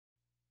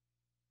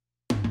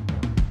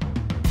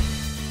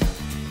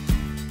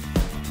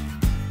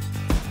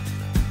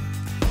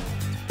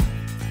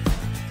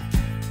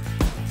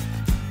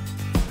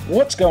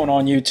What's going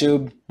on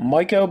YouTube?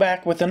 MikeO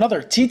back with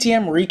another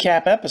TTM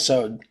recap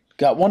episode.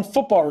 Got one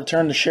football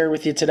return to share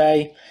with you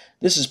today.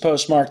 This is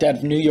postmarked out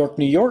of New York,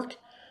 New York,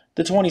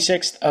 the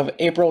 26th of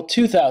April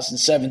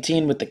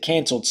 2017 with the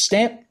canceled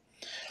stamp.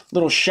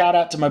 Little shout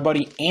out to my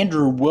buddy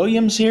Andrew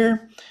Williams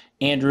here.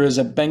 Andrew is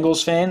a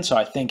Bengals fan, so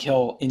I think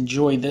he'll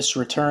enjoy this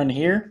return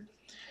here.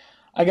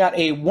 I got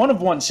a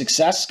 1-of-1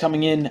 success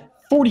coming in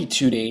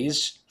 42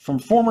 days from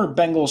former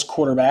Bengals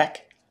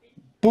quarterback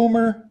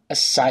Boomer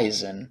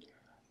Esiason.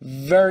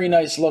 Very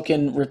nice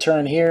looking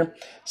return here.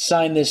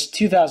 Signed this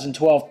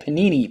 2012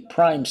 Panini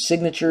Prime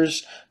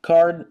Signatures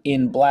card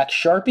in black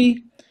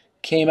Sharpie.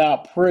 Came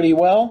out pretty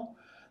well.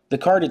 The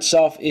card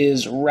itself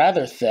is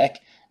rather thick,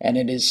 and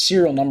it is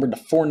serial numbered to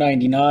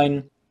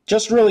 499.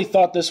 Just really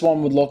thought this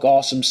one would look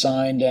awesome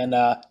signed, and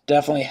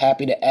definitely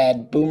happy to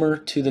add Boomer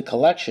to the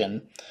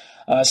collection.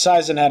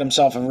 Esiason had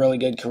himself a really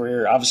good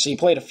career. Obviously, he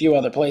played a few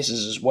other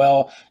places as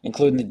well,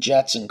 including the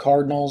Jets and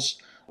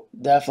Cardinals.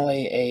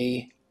 Definitely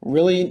a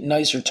really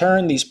nice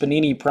return. These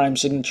Panini Prime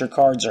Signature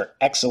cards are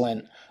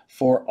excellent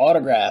for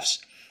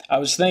autographs. I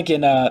was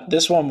thinking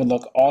this one would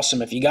look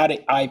awesome. If you got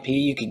it IP,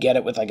 you could get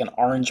it with like an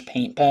orange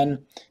paint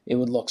pen. It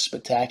would look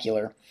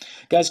spectacular.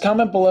 Guys,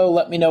 comment below.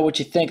 Let me know what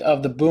you think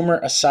of the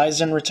Boomer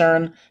Esiason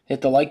return.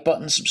 Hit the like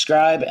button,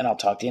 subscribe, and I'll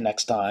talk to you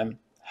next time.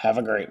 Have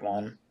a great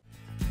one.